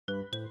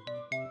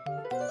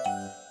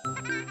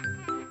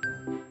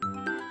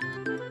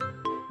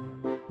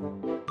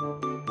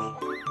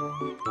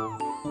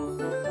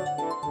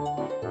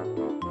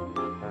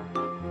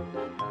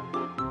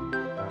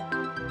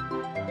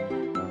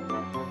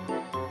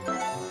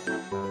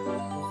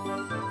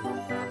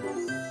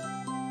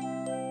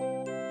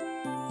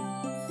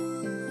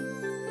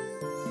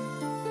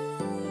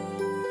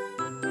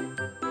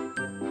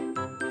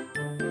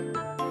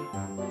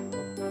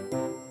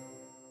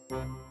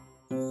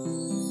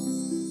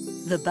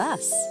The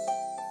Bus.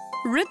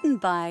 Written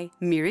by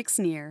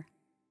Mirixneer.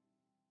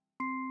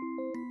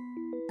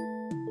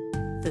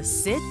 The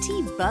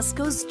city bus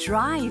goes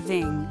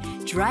driving,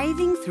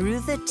 driving through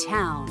the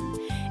town.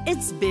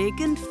 It's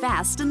big and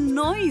fast and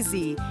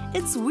noisy,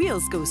 its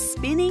wheels go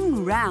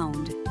spinning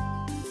round.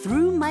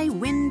 Through my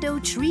window,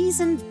 trees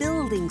and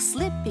buildings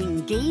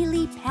slipping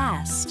gaily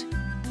past.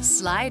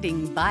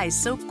 Sliding by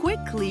so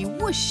quickly,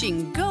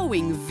 whooshing,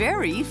 going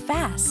very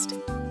fast.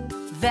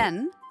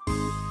 Then,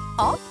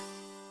 up,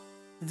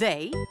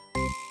 they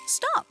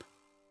stop.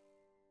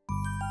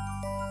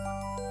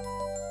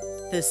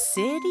 The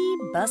city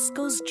bus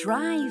goes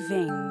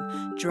driving,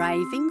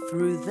 driving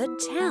through the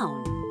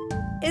town.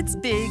 It's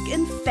big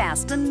and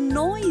fast and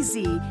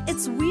noisy,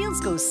 its wheels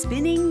go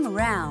spinning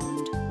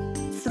round.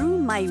 Through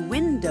my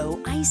window,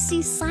 I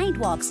see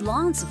sidewalks,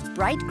 lawns of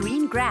bright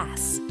green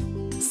grass.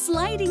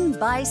 Sliding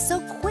by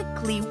so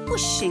quickly,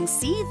 whooshing,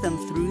 see them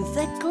through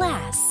the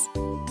glass.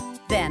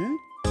 Then,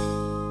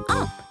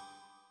 up,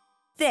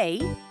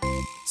 they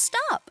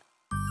stop.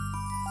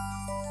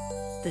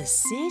 The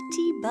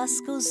city bus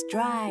goes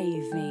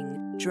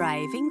driving,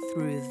 driving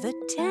through the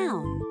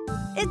town.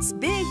 It's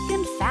big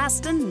and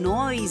fast and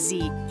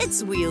noisy,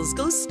 its wheels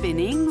go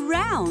spinning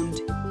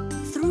round.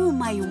 Through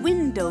my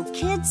window,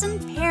 kids and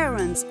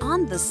parents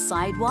on the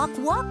sidewalk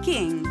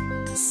walking.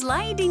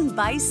 Sliding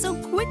by so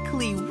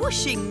quickly,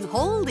 whooshing,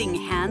 holding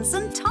hands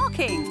and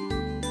talking.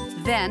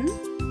 Then,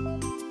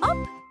 up,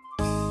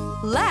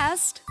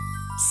 last,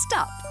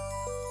 stop.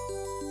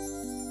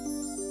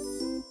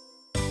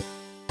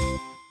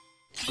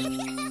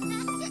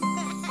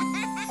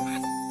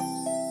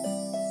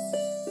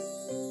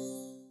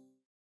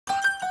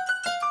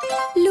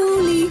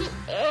 Luli.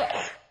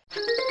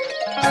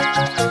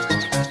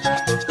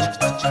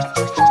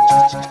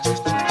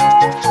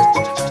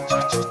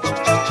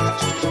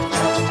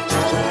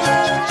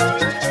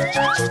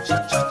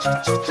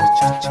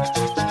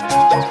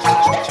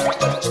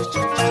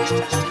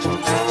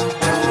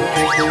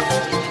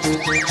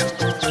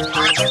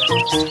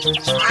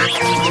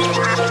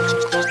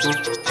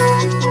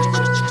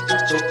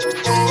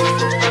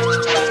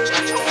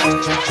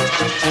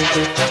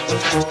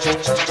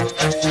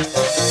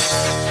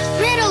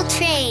 Riddle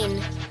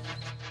Train.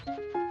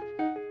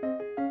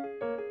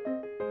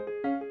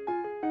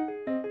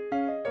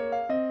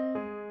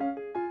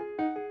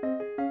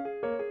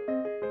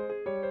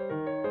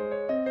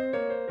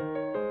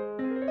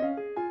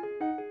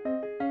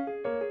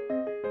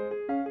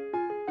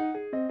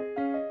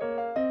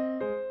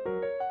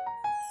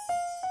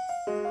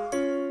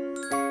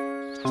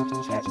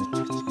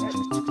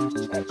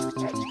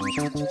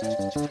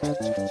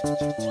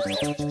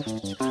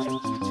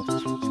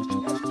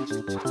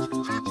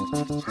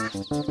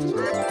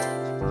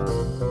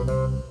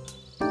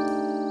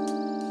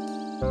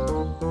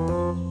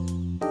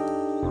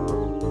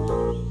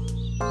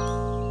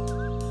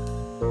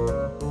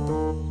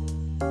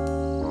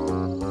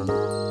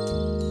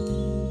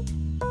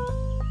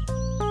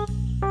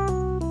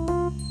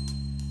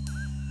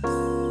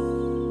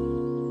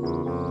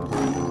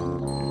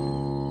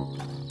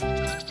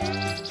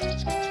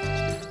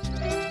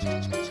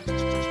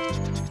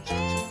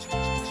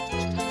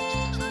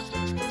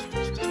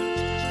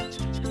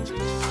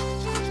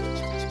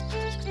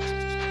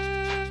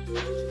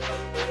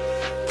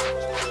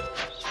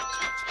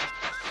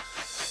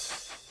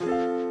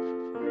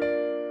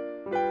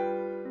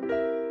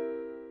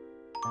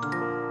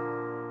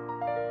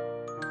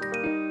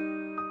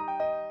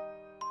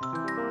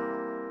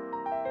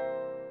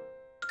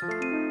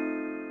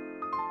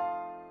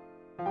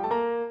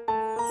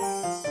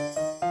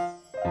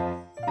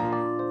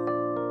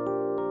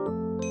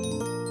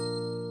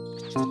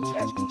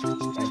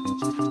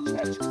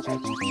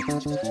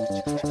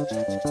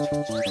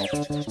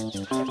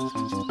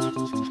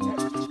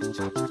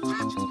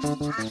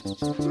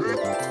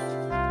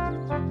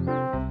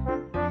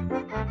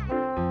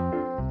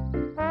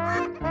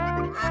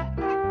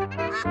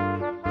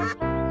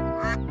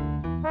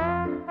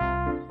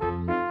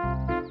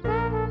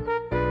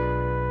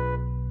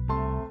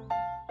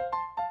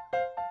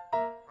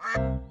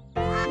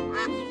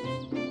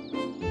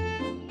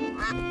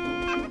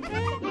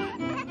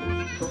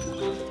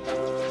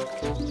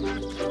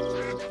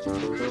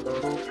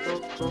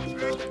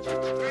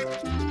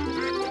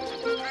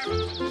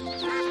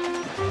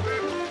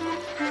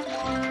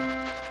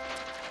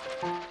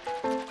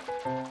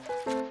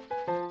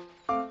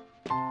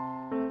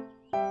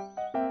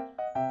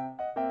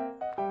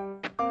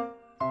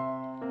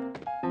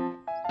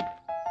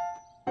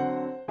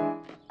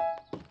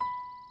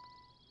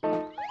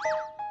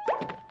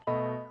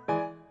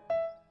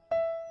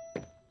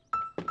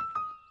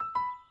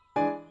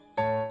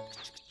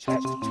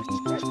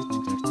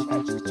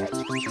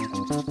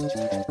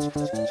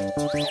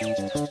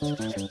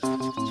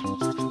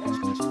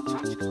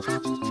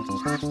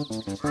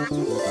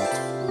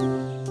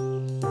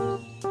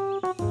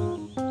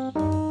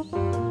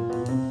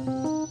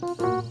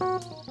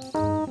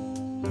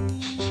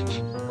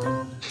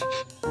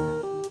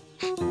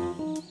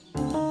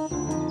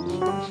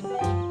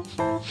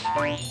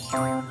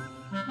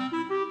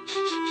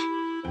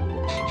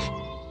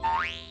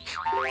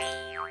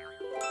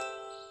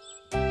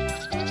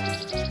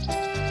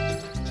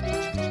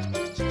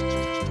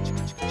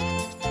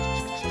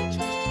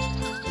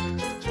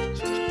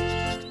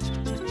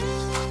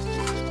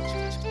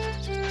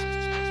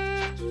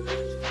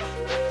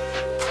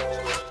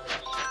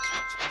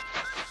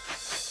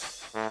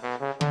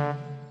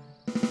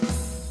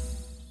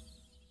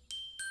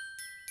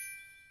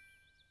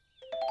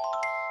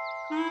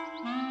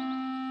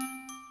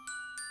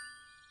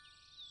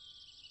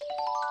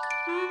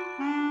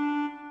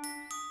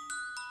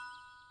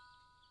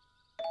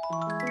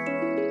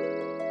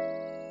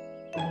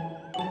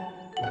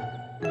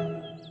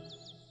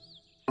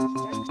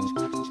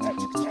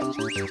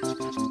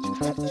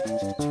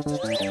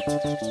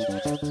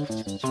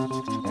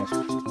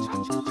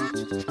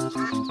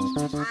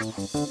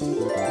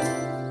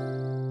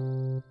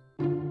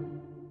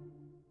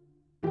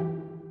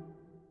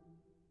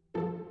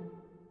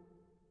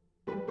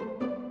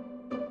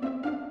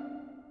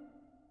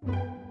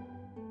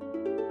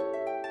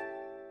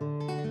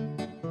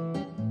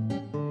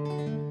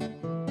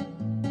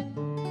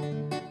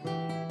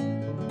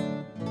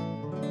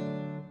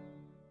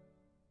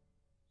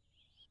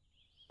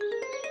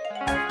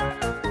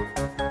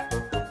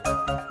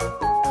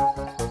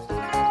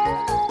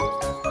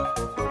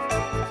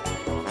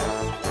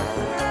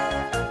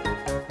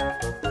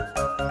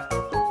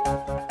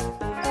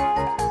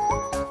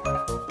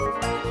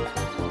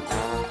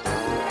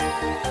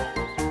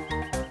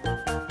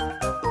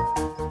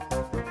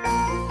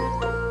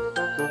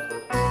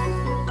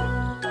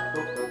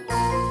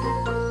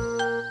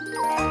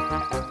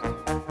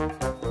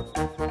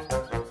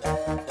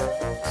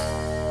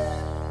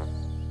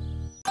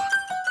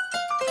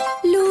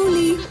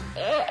 Luli.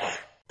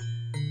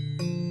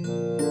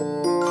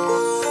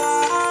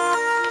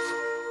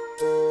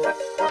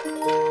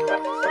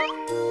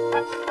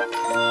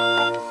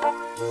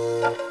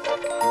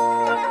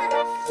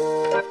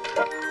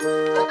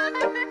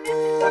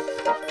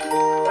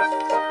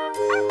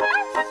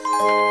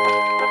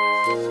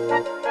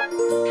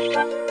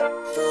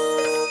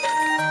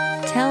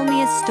 Tell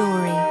me a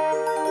story.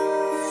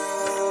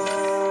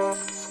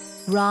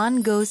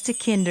 Ron goes to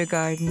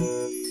kindergarten.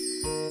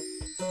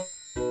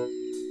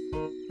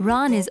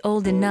 Ron is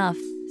old enough,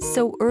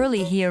 so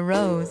early he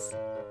arose.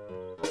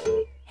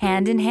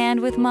 Hand in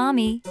hand with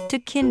Mommy, to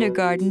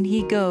kindergarten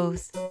he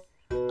goes.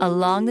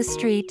 Along the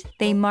street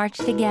they march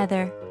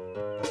together.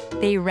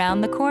 They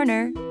round the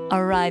corner,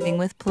 arriving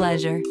with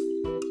pleasure.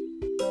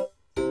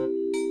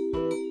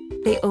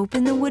 They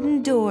open the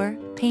wooden door,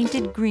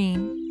 painted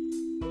green.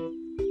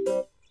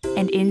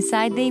 And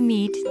inside they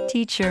meet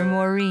Teacher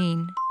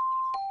Maureen.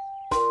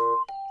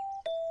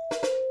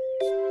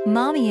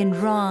 Mommy and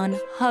Ron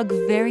hug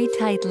very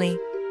tightly,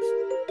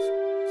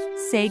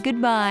 say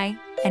goodbye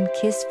and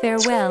kiss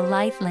farewell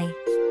lightly.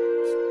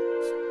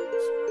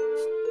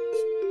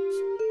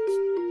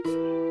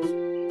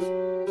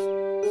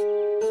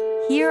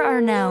 Here are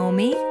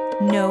Naomi,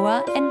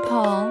 Noah, and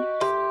Paul.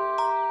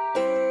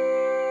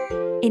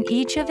 In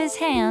each of his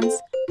hands,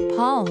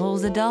 Paul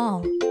holds a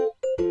doll.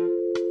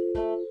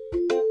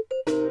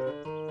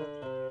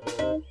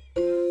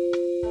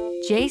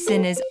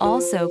 Jason is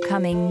also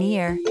coming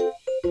near,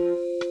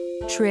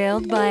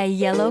 trailed by a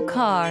yellow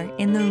car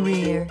in the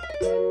rear.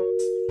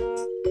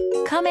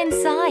 Come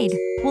inside,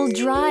 we'll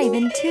drive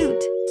and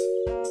toot.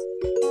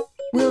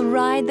 We'll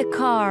ride the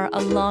car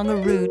along a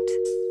route.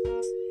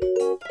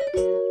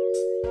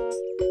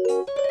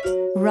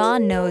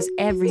 Ron knows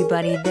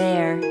everybody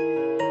there.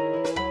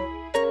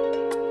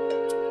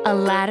 A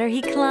ladder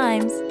he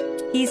climbs,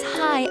 he's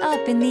high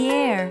up in the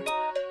air.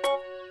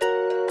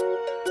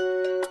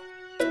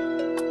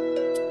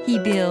 He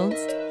builds,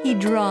 he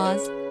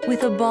draws,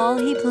 with a ball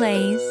he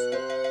plays,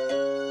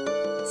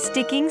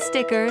 sticking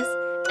stickers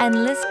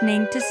and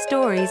listening to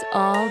stories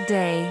all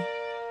day.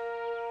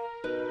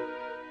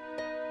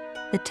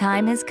 The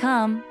time has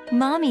come,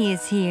 Mommy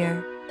is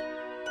here.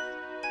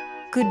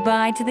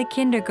 Goodbye to the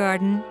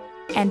kindergarten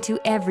and to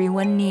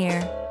everyone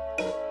near.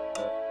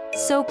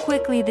 So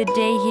quickly the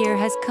day here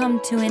has come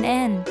to an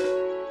end.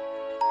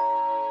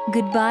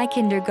 Goodbye,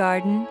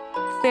 kindergarten.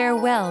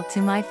 Farewell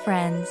to my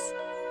friends.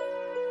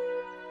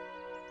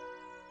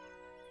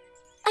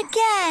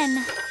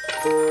 Again!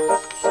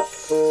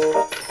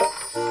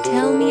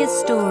 Tell me a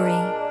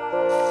story.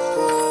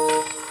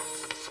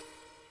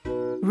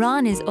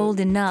 Ron is old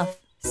enough,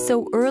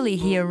 so early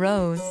he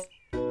arose.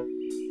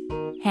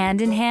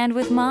 Hand in hand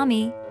with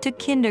Mommy, to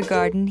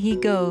kindergarten he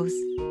goes.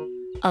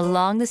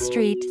 Along the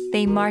street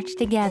they march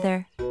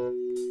together.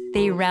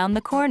 They round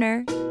the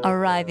corner,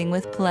 arriving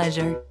with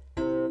pleasure.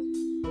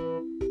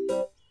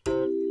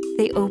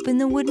 They open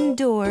the wooden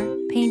door,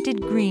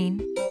 painted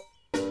green.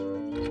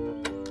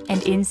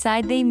 And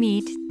inside they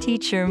meet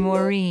Teacher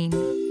Maureen.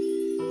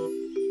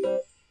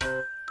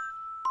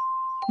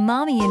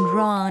 Mommy and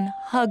Ron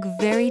hug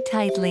very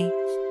tightly,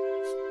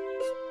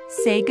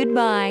 say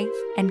goodbye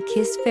and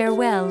kiss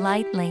farewell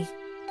lightly.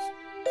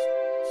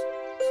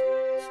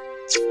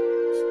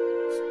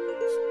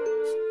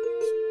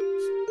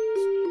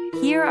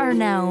 Here are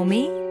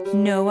Naomi,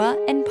 Noah,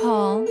 and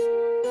Paul.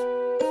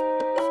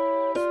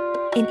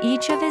 In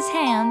each of his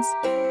hands,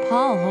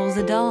 Paul holds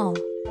a doll.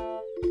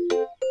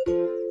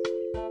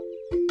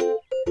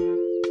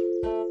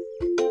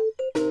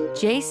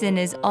 Jason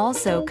is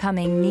also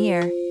coming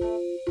near,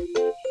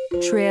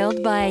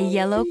 trailed by a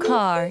yellow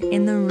car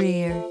in the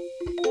rear.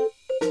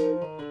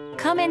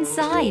 Come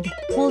inside,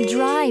 we'll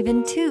drive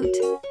and toot.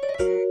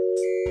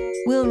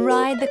 We'll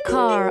ride the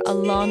car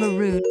along a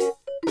route.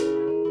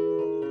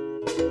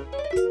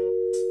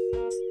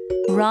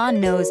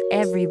 Ron knows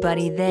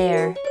everybody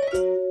there.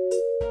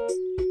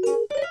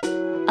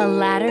 A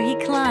ladder he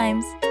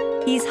climbs,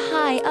 he's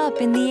high up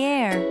in the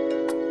air.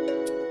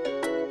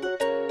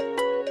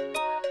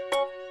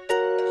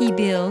 He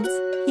builds,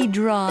 he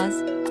draws,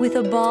 with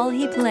a ball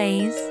he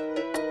plays,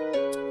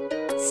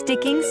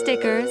 sticking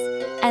stickers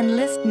and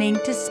listening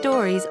to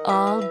stories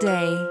all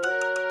day.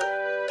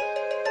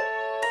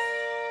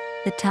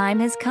 The time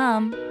has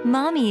come,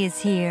 Mommy is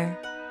here.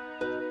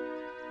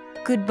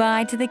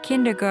 Goodbye to the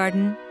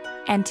kindergarten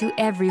and to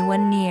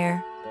everyone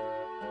near.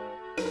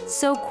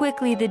 So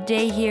quickly the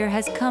day here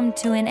has come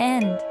to an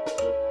end.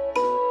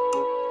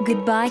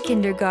 Goodbye,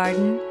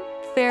 kindergarten.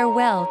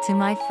 Farewell to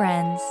my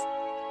friends.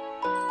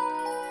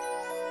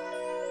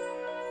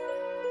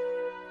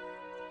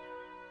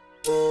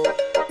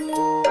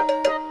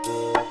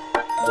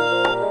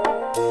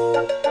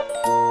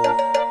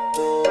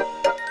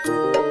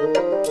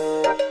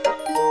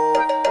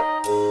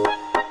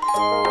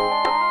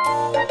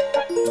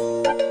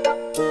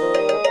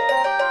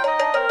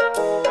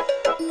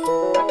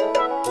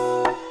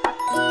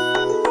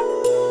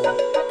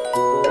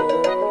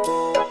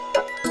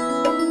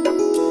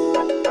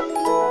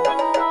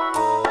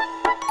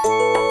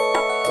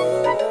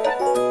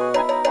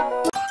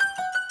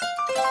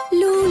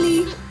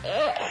 Luli.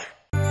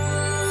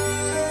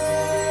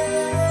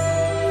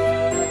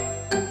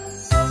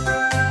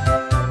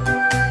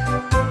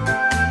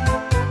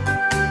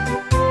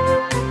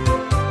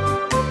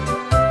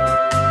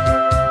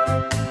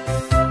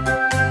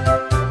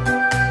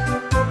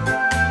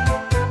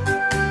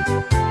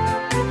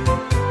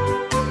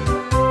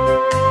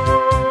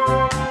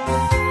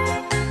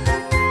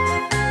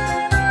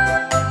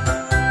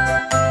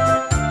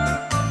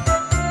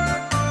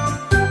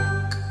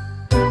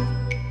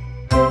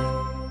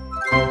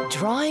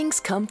 Drawings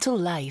come to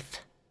life.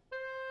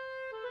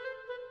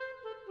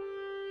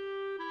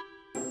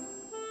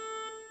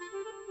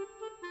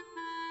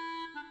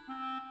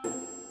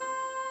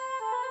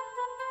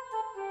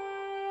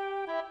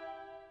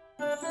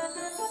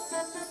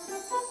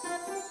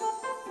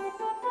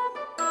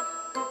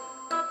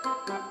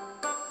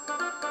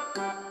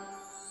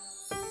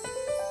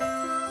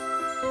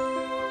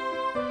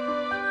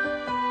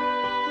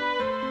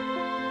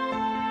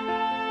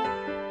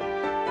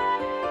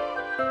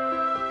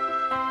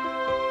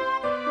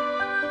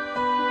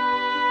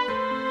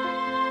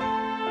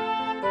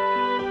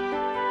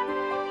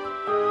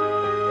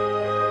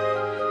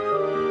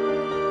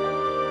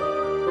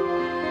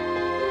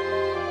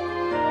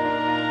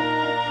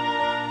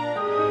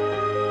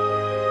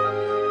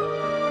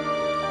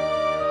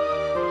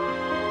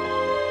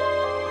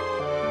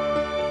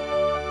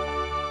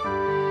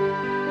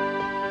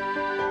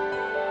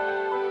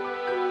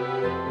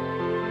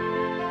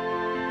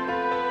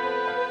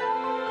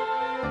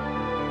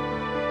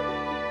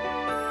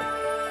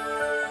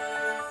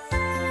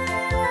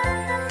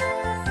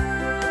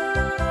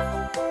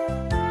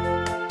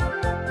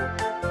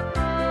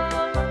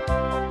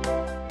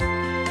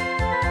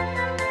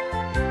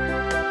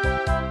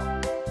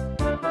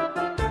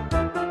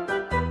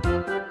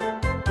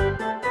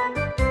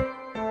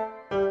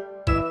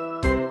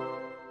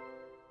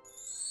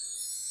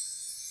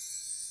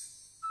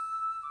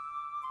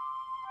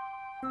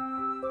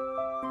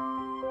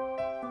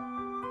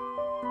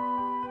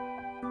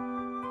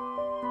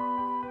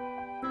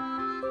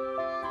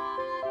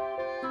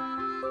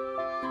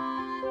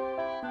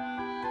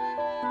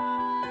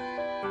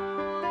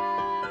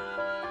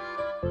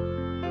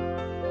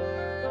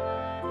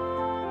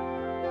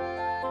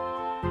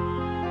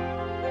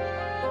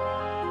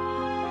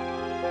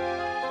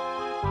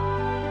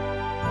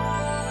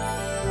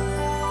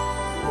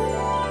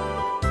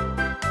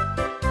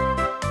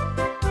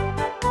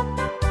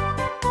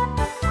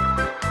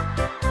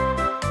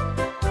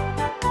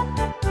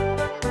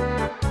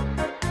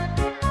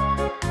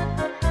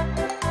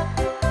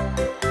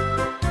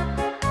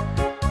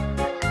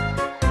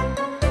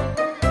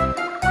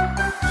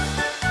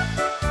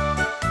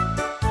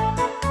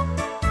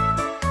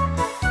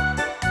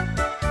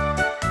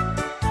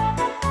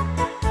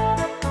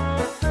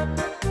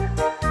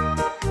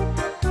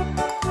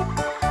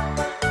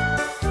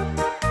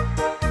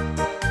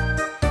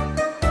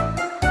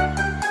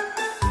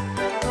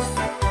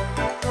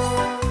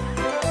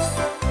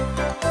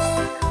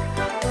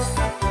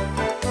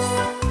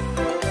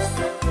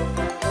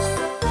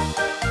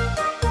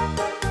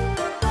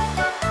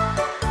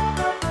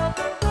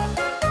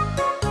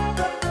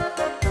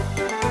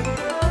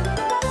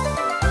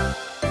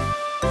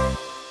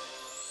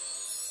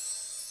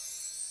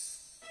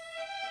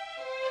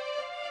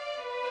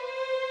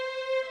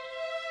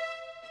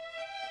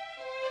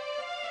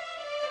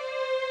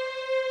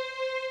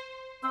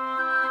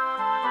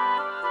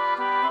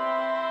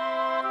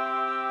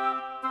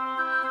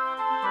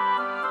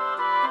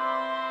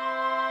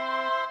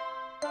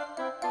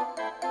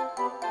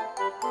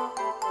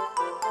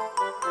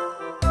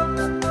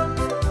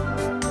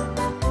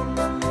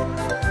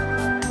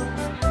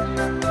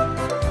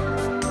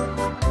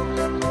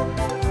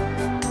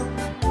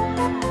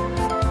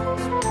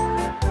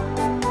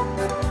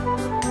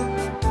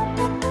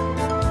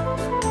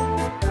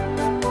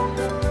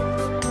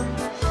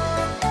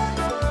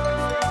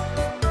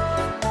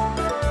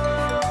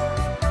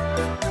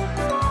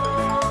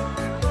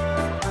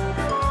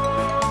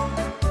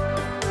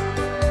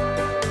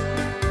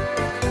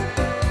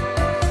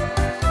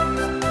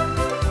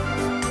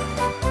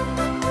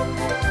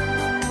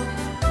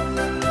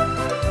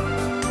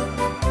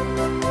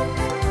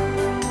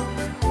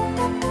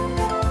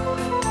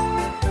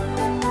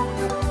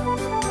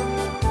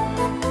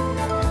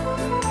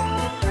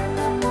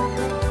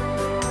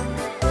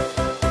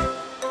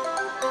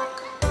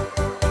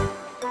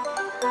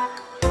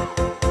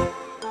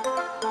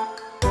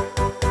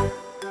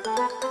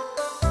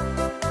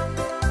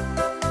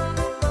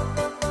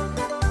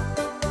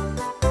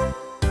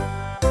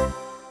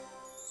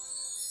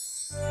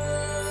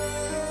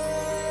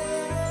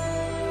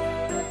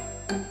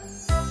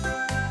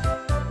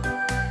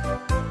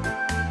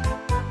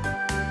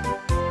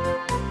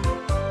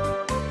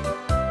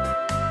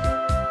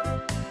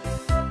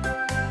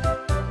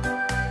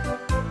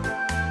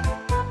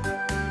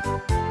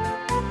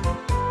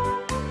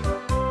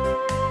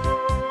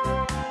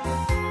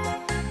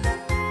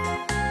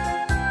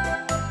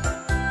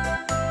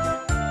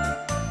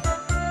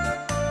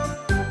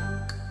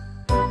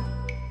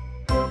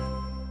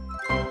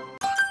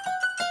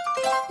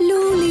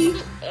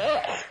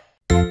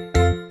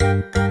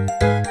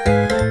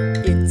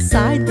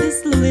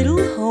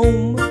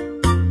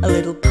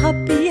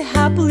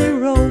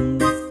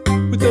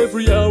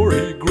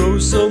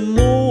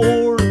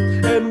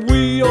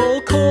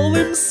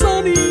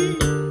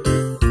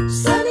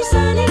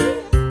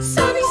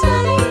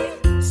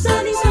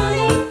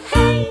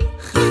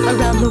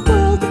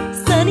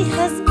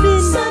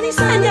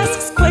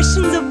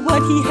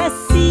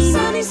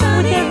 Sunny,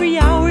 Sunny. With every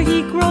hour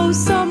he grows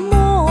some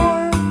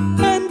more,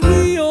 and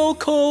we all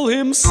call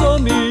him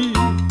Sunny.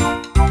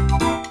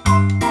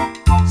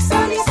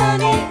 Sunny,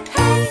 Sunny,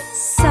 hey!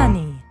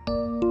 Sunny.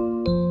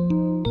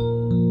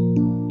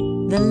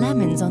 The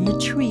lemons on the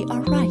tree are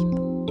ripe,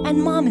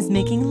 and Mom is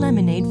making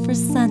lemonade for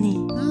Sunny.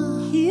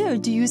 Here,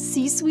 do you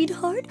see,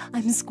 sweetheart?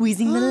 I'm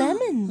squeezing the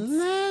lemons.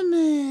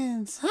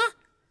 Lemons, huh?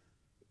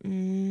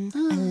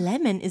 A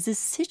lemon is a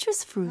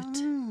citrus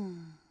fruit.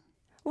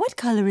 What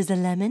color is a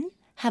lemon?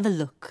 Have a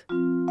look.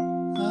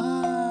 Yeah?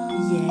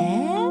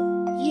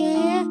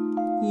 Yeah.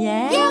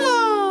 Yeah?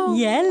 Yellow!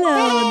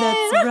 Yellow,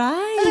 that's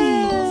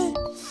right.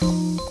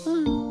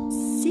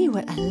 See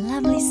what a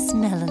lovely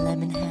smell a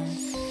lemon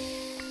has.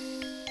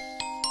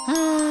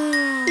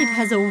 It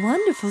has a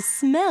wonderful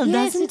smell,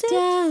 Yes, doesn't it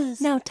does.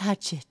 Now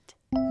touch it.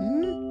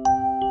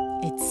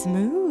 It's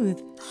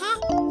smooth. Huh?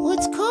 Oh,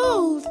 it's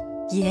cold.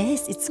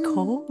 Yes, it's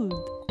cold.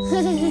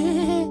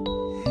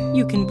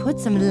 You can put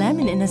some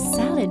lemon in a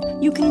salad.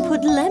 You can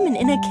put lemon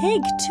in a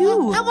cake,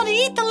 too. I want to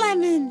eat the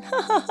lemon.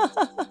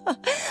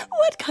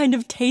 What kind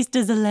of taste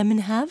does a lemon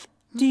have?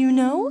 Do you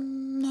know?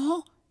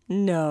 No.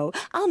 No.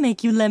 I'll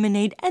make you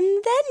lemonade, and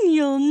then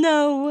you'll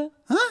know.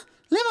 Huh?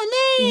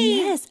 Lemonade?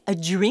 Yes, a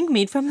drink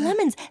made from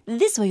lemons.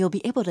 This way you'll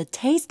be able to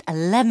taste a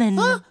lemon.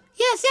 Oh,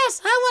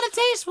 yes, I want to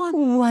taste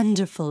one.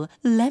 Wonderful.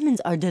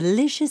 Lemons are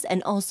delicious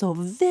and also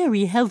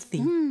very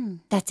healthy.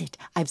 That's it.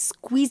 I've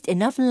squeezed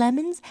enough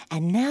lemons,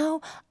 and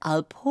now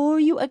I'll pour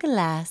you a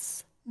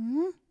glass.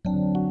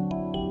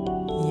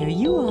 Here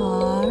you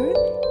are.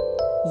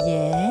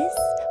 Yes,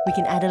 we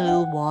can add a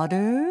little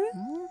water.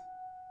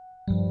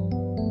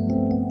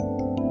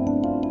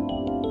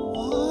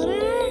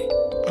 Water?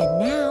 And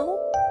now,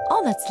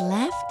 all that's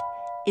left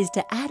is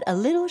to add a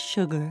little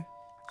sugar.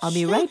 I'll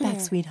be right back,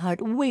 Sugar?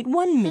 sweetheart. Wait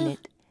 1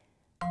 minute.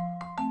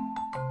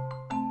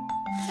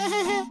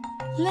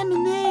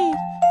 Lemonade.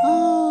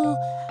 Oh,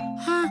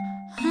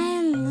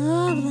 I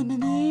love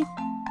lemonade.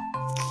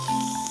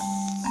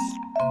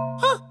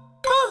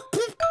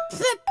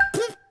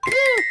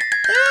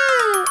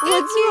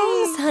 What's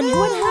wrong, honey?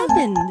 What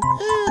happened?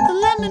 The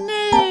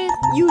lemonade.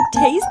 You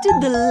tasted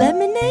the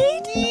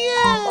lemonade?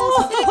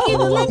 Yes, Vicky,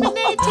 the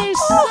lemonade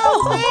tastes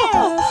so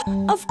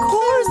bad. Of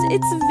course,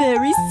 it's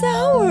very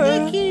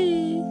sour.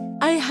 Vicky.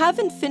 I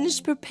haven't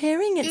finished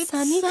preparing it, It's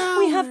Sonny. sour.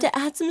 We have to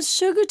add some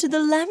sugar to the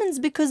lemons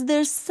because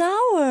they're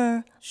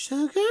sour.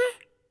 Sugar?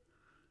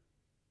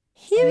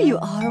 Here you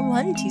are,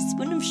 1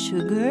 teaspoon of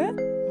sugar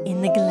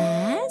in the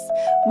glass.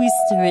 We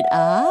stir it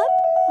up.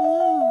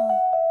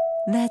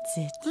 That's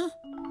it.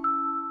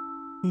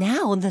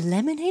 Now the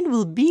lemonade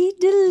will be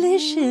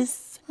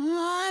delicious.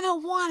 I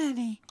don't want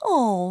any.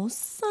 Oh,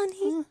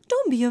 Sonny,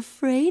 don't be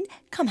afraid.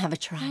 Come have a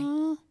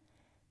try.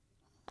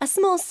 A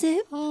small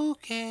sip.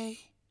 Okay.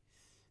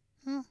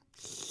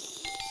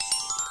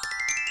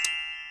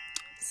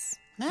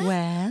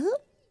 Well,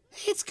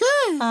 It's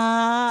good.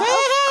 of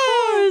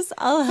course.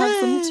 I'll have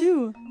some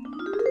too.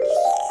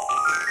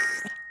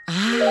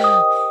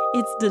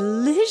 It's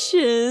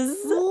delicious.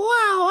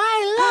 Wow, I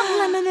love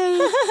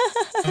lemonade.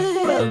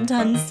 Well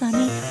done,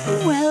 Sonny.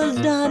 Well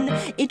done.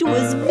 It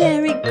was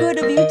very good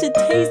of you to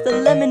taste the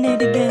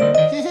lemonade again.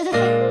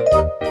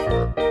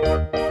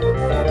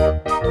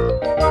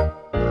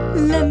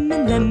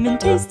 Lemon, lemon,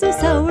 tastes so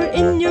sour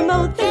in your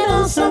mouth and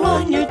also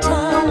on your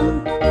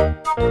tongue.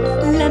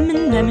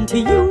 Lemon, lemon, to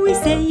you we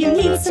say you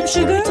need some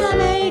sugar to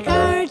make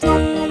our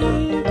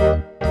day.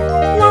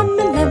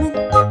 Lemon, lemon,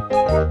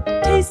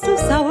 tastes so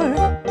sour,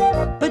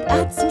 but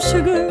add some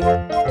sugar,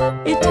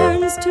 it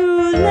turns to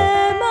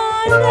lemonade.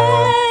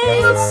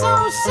 It's so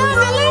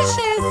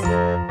delicious.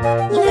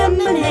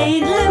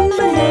 Lemonade,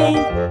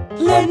 lemonade,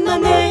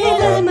 lemonade,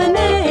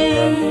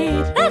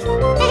 lemonade.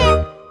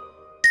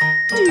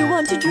 Do you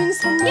want to drink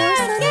some more,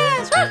 Sonny?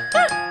 Yes.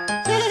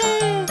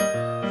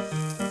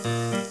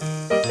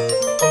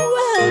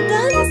 Well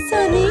done,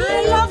 Sonny. I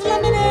love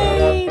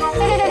lemonade.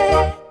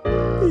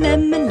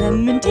 Lemon,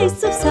 lemon,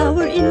 tastes so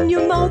sour in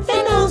your mouth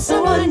and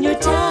also on your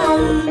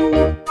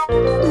tongue.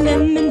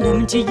 Lemon,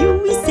 lemon, to you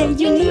we say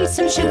you need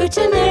some sugar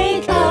to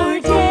make our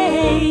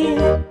day.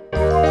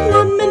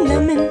 Lemon,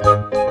 lemon,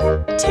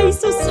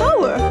 tastes so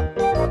sour,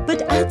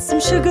 but add some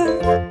sugar,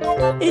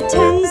 it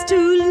turns to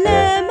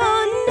lemonade.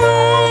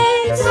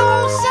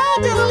 So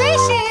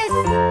delicious.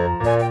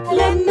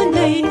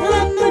 Lemonade,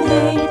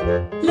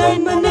 lemonade,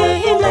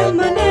 lemonade,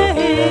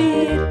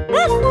 lemonade.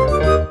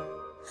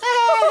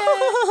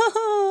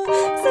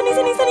 Sunny,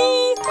 sunny,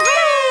 sunny.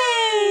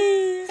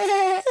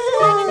 Hey!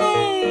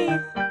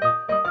 Lemonade.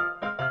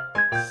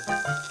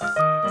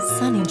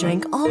 Sonny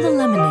drank all the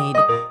lemonade.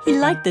 He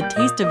liked the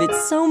taste of it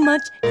so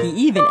much, he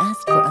even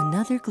asked for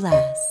another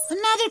glass.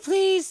 Another,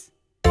 please.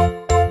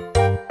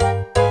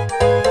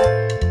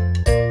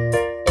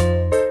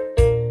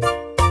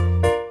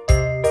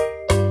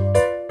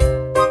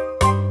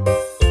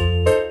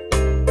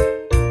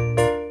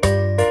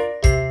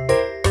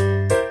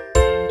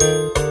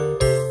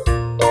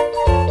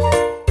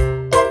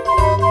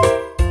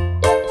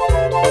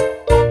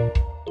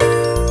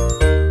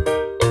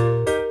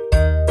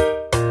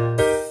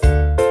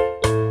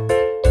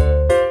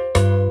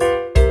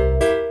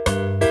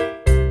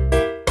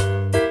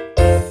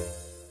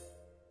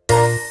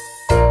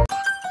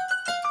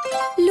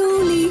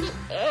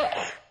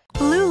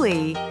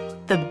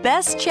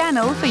 best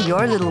channel for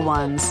your little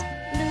ones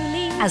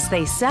as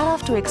they set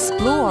off to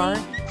explore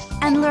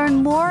and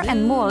learn more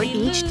and more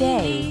each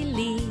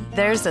day.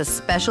 There's a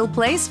special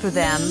place for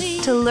them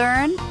to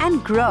learn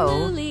and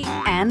grow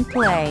and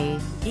play.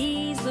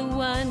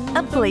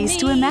 A place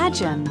to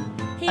imagine,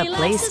 a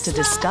place to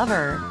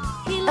discover,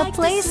 a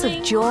place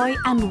of joy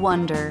and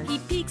wonder.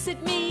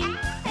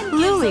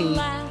 Luli,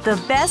 the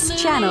best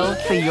channel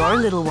for your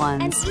little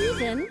ones. And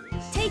even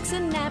takes a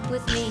nap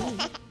with me.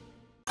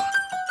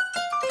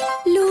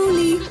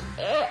 Luli.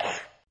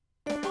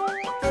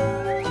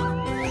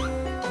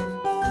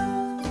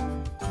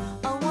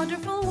 A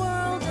wonderful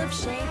world of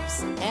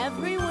shapes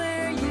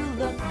everywhere you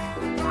look.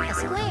 A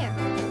square,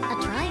 a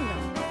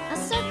triangle, a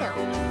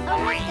circle, a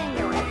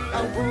rectangle.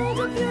 A world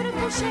of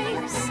beautiful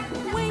shapes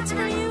waits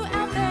for you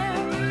out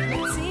there.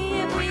 Let's see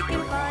if we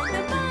can find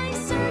them by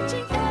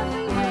searching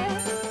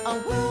everywhere. A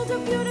world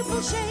of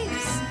beautiful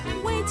shapes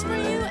waits for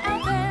you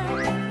out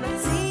there.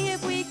 Let's see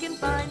if we can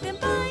find them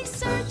by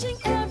searching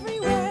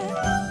everywhere.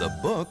 The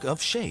Book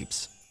of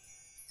Shapes.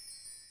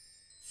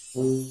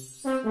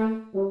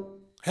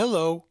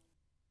 Hello,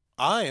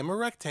 I am a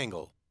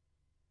rectangle.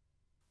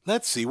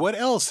 Let's see what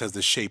else has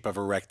the shape of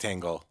a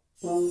rectangle.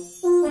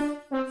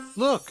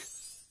 Look,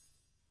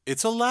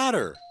 it's a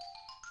ladder.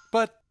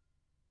 But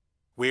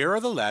where are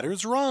the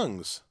ladder's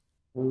rungs?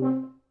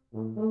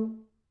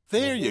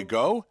 There you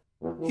go.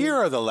 Here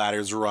are the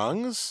ladder's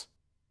rungs.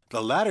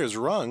 The ladder's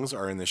rungs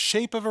are in the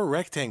shape of a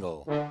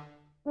rectangle.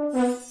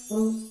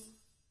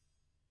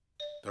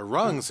 The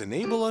rungs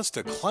enable us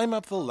to climb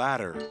up the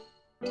ladder.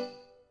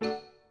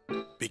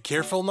 Be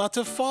careful not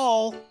to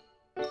fall.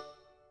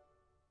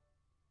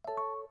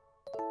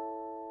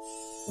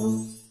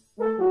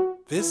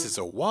 This is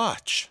a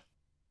watch.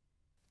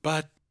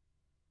 But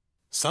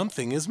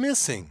something is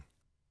missing.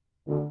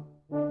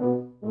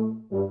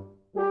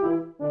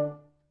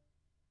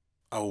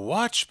 A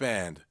watch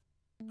band.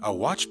 A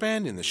watch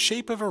band in the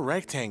shape of a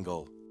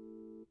rectangle.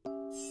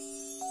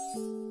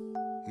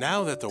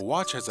 Now that the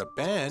watch has a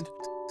band,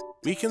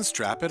 we can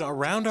strap it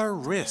around our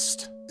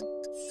wrist.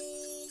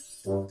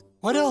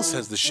 What else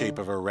has the shape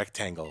of a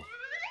rectangle?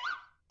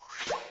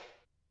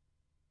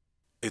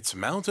 It's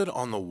mounted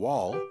on the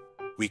wall.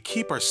 We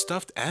keep our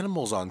stuffed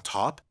animals on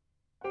top,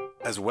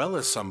 as well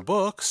as some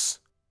books.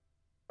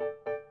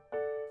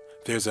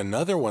 There's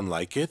another one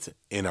like it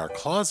in our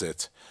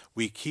closet.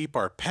 We keep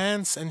our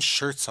pants and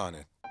shirts on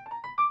it.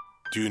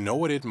 Do you know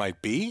what it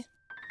might be?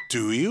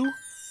 Do you?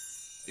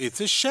 It's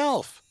a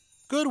shelf.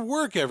 Good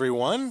work,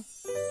 everyone.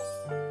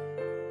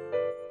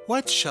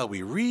 What shall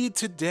we read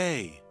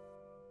today?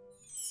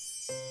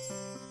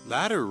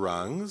 Ladder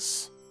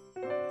rungs,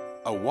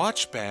 a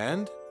watch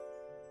band,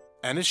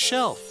 and a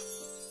shelf.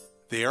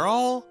 They are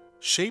all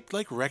shaped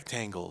like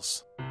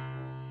rectangles.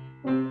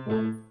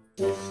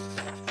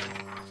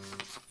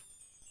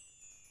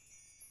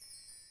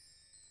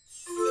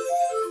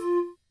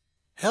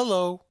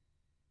 Hello,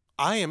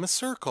 I am a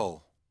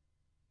circle.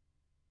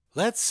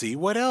 Let's see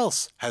what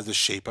else has the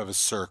shape of a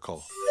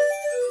circle.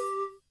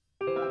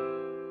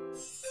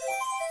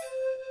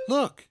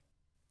 Look,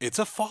 it's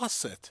a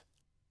faucet.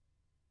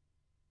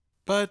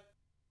 But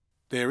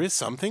there is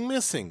something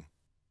missing.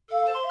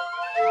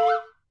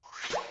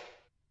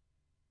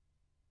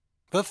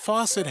 The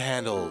faucet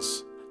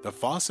handles. The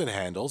faucet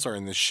handles are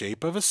in the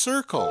shape of a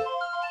circle.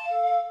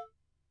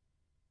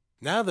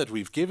 Now that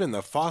we've given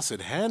the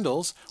faucet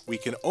handles, we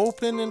can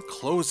open and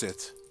close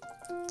it.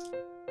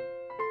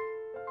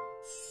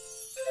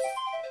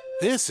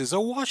 This is a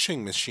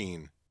washing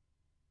machine,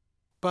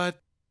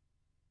 but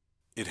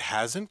it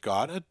hasn't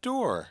got a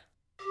door.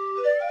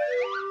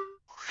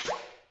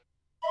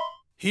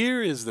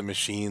 Here is the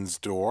machine's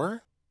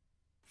door.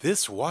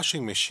 This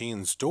washing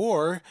machine's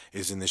door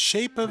is in the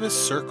shape of a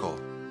circle.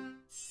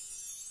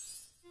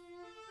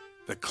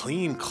 The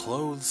clean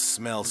clothes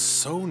smell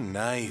so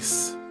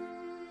nice.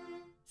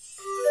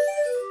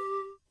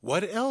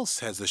 What else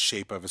has the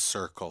shape of a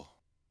circle?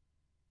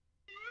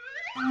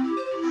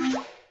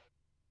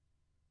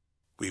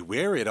 We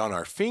wear it on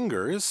our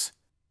fingers.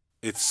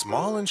 It's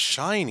small and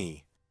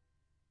shiny.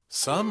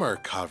 Some are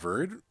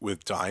covered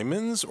with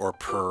diamonds or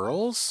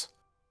pearls.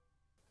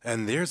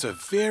 And there's a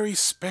very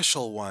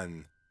special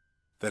one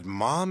that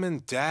Mom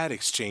and Dad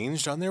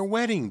exchanged on their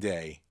wedding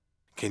day.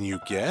 Can you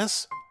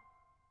guess?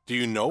 Do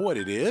you know what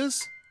it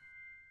is?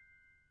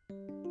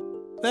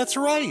 That's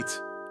right.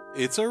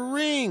 It's a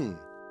ring.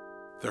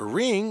 The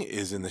ring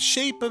is in the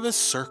shape of a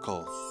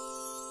circle.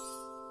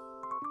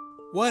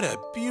 What a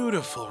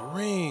beautiful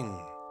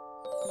ring.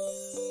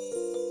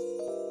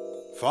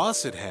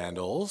 Faucet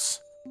handles,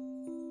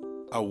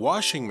 a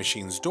washing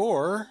machine's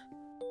door,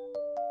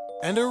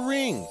 and a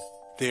ring.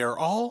 They are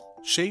all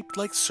shaped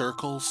like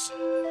circles.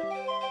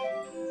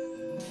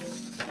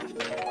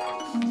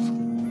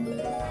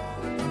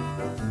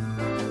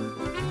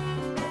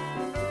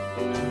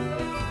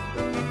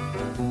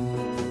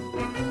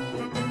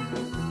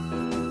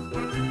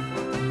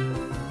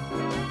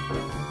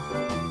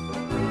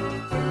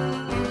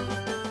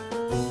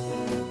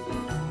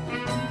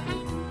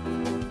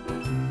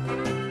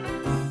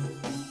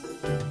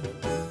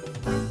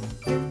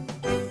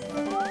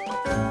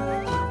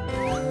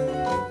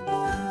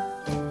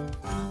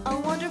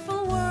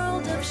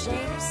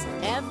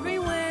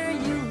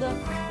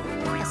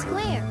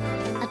 square,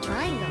 a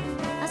triangle,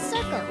 a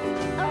circle,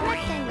 a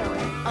rectangle.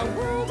 A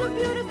world of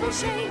beautiful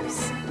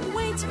shapes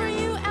waits for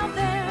you out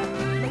there.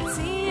 Let's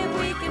see if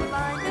we can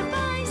find them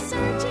by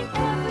searching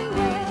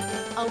everywhere.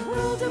 A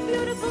world of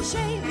beautiful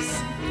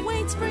shapes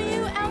waits for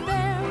you out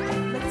there.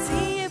 Let's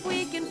see if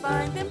we can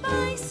find them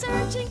by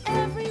searching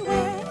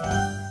everywhere.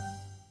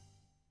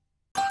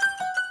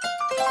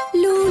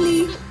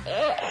 Luli.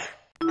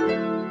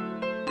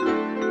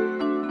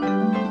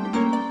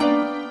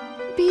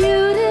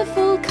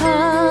 Beautiful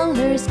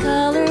colors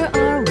color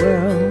our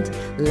world.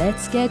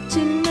 Let's get to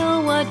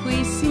know what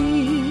we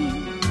see.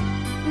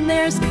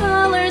 There's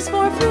colors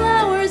for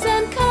flowers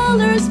and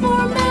colors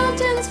for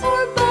mountains,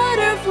 for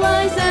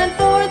butterflies and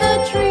for the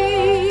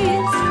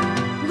trees.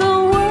 The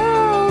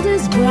world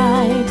is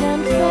bright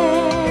and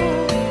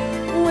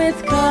fair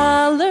with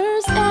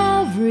colors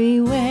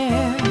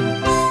everywhere.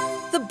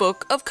 The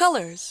Book of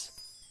Colors.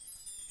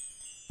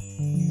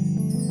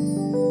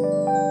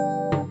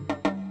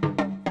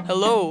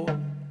 Hello,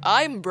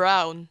 I'm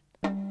brown.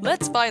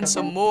 Let's find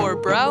some more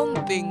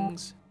brown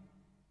things.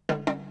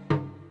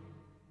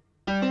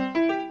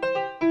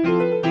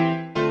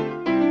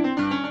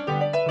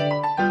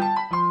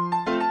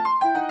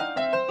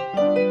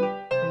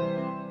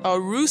 A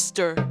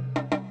rooster.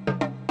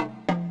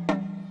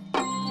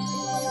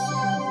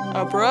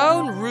 A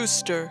brown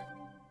rooster.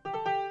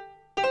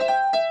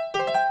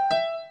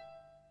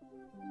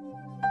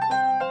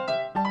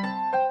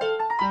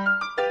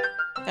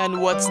 And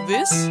what's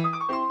this?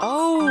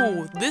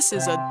 Oh, this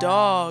is a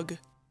dog.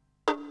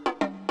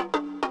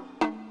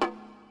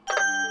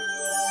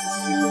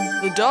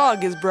 The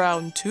dog is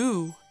brown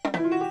too.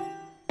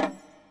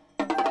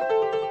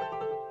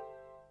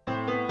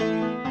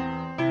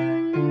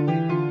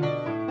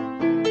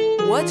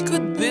 What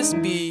could this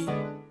be?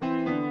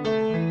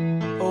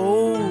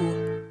 Oh,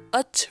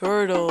 a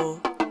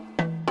turtle.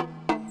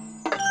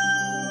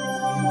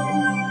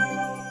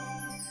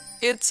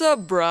 It's a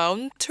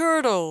brown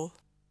turtle.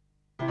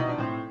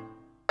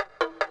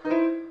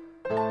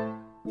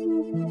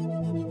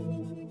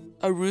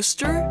 A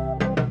rooster,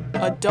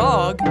 a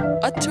dog,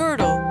 a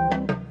turtle.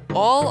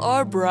 All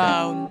are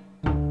brown.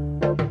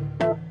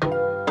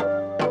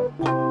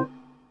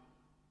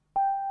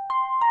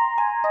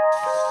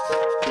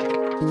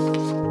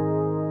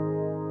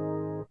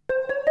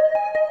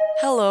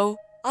 Hello,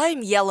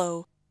 I'm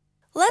yellow.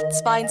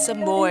 Let's find some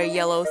more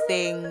yellow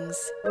things.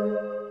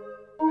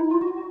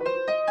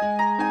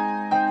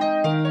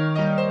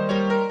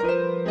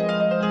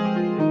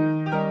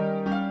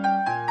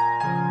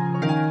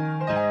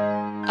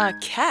 A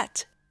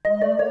cat.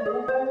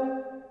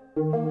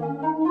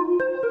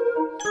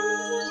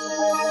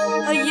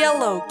 A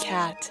yellow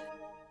cat.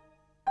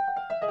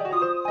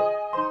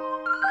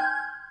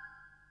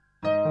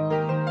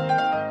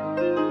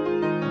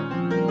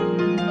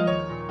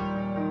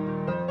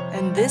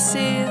 And this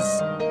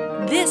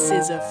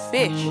is a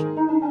fish.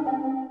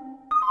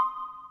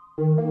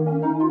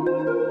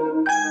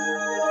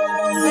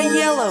 A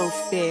yellow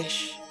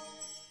fish.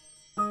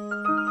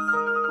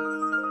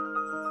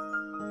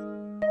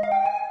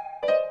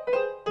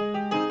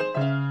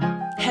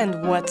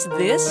 And what's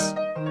this?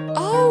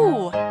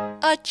 Oh,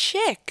 a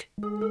chick.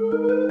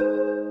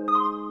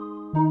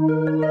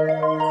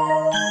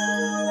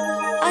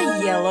 A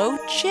yellow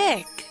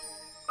chick.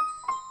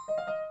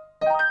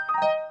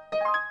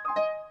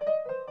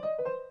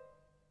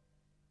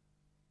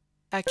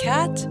 A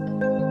cat,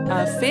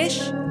 a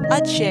fish,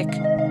 a chick.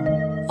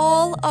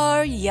 All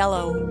are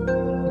yellow.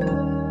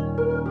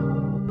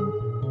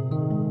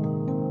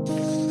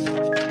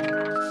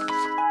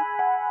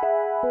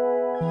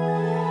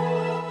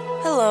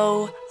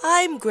 Hello,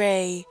 I'm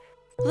gray.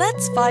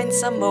 Let's find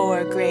some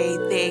more gray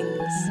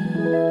things.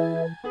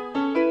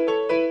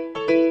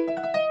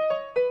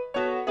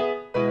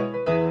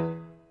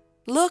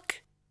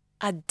 Look,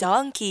 a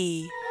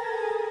donkey.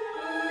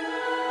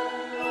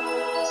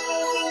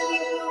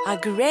 A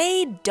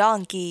gray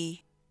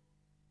donkey.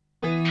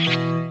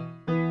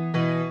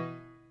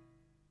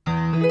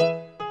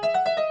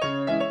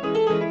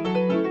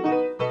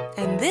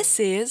 And this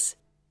is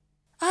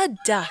a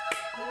duck.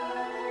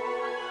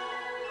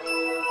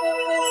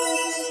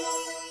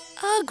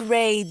 A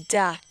gray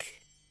duck.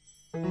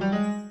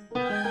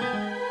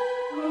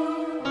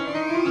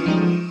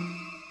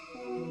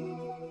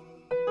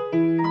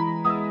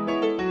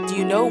 Do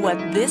you know what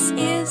this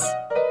is?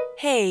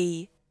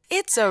 Hey,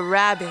 it's a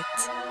rabbit.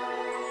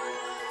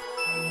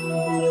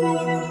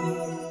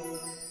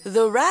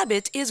 The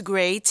rabbit is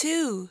gray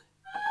too.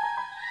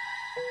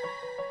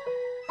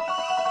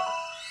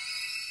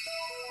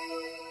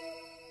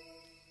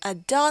 A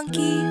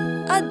donkey,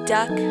 a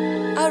duck,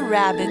 a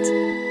rabbit,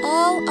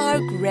 all are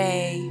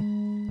gray.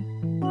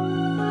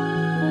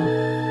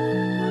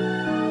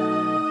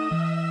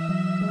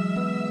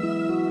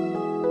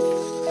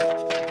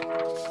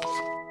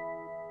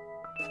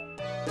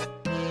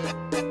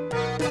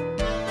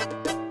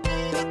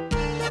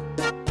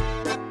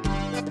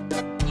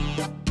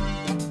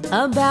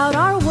 About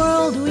our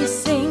world we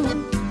sing.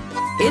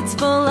 It's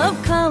full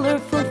of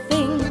colorful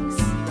things.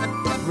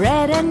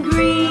 Red and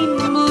green,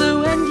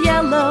 blue and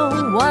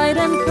yellow, white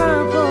and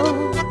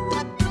purple.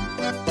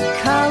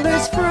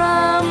 Colors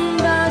from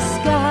the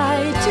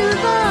sky to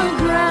the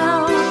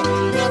ground.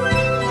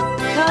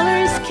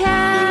 Colors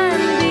can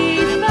be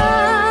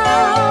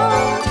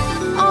found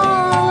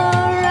all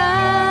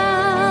around.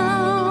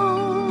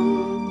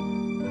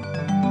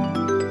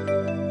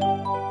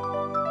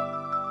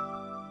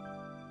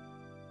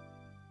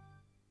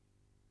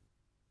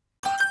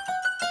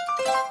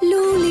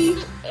 Luli,